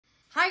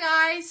Hi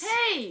guys!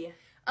 Hey!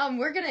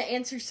 We're gonna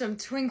answer some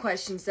twin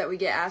questions that we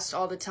get asked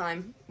all the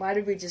time. Why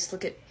did we just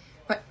look at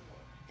what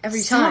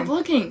every time? Stop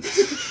looking.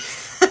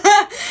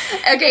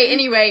 Okay,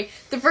 anyway,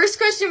 the first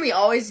question we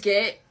always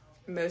get,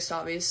 most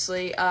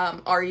obviously,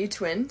 are you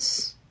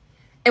twins?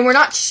 And we're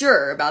not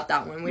sure about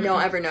that one. We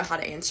don't ever know how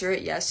to answer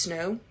it. Yes,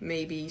 no,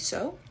 maybe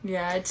so.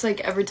 Yeah, it's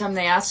like every time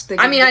they ask, they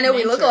I mean, I know we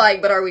answer. look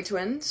alike, but are we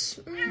twins?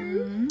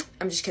 Mm-hmm.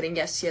 I'm just kidding.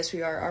 Yes,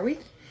 we are. Are we?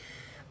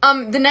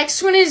 The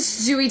next one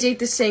is, do we date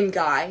the same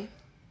guy?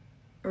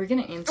 Are we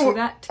gonna answer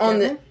that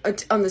together?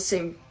 On the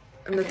same,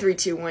 on the 3,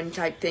 2, 1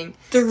 type thing.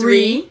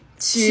 3,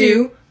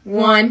 2,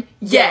 1,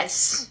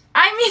 yes.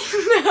 I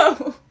mean,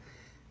 no.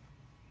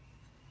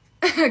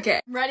 Okay.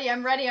 I'm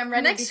ready.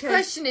 Next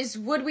question is,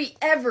 would we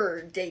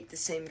ever date the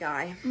same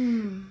guy?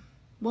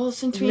 Well,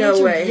 since we No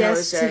answered way,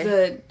 yes Jose. to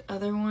the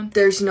other one,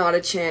 There's not a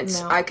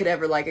chance No. I could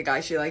ever like a guy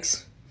she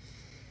likes.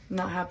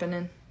 not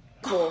happening.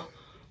 Cool.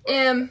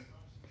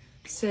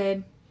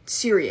 Said,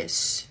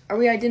 Serious. Are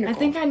we identical? I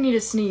think I need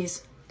a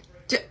sneeze.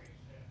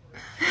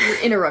 You're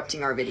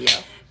interrupting our video.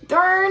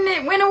 Darn,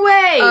 it went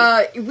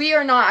away! We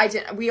are not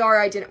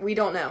we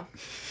don't know.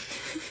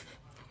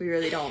 We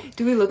really don't.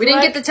 Do we look We didn't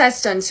alike? get the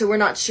test done, so we're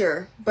not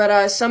sure.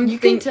 But some You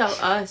can think tell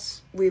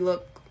us. we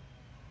look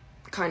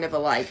kind of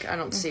alike. I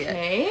don't see it.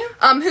 Okay.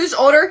 Who's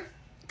older?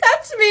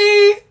 That's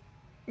me.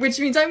 Which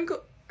means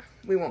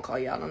we won't call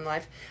you out on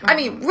live. I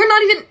mean, we're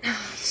not even.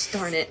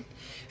 Darn it.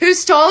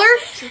 Who's taller?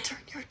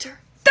 Your turn.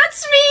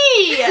 That's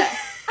me!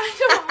 I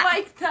don't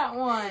like that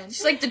one.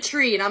 She's like the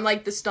tree, and I'm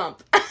like the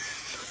stump.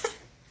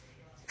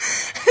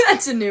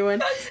 That's a new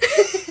one.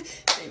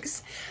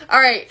 Thanks. All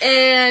right,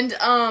 and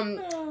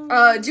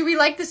do we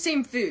like the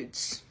same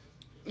foods?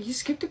 You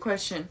skipped a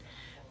question.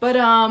 But,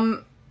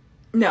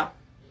 no.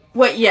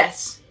 What,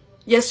 yes.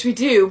 Yes, we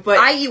do, but...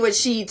 I eat what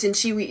she eats, and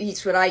she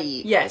eats what I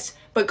eat. Yes,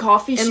 but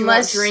coffee she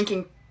Unless- won't drink,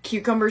 and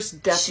cucumbers She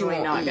definitely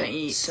won't not gonna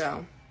eat.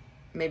 So,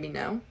 maybe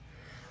no.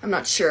 I'm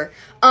not sure.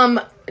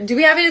 Do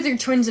we have any other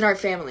twins in our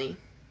family?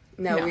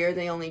 No, No. we are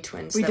the only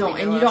twins. We that don't, know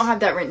and you of. don't have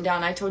that written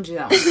down. I told you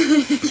that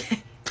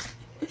one.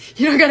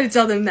 You don't gotta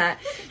tell them that.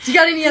 Do you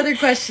got any other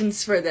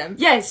questions for them?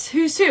 Yes,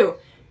 who's who?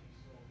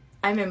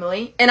 I'm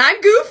Emily. And I'm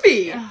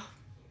Goofy.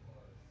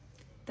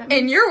 That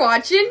And you're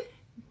watching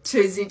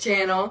Twizzy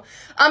Channel.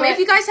 If But-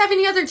 you guys have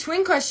any other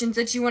twin questions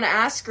that you want to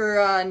ask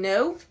or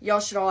know, y'all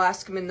should all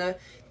ask them in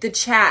the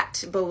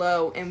chat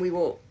below, and we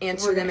will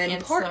answer We're them gonna in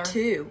answer. part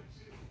 2.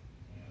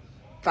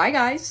 Bye,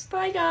 guys.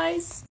 Bye,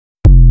 guys.